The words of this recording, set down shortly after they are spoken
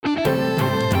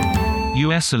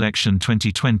U.S. election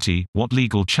 2020, what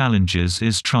legal challenges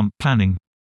is Trump planning?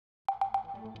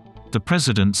 The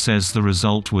president says the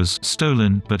result was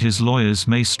stolen, but his lawyers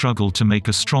may struggle to make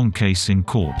a strong case in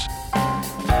court.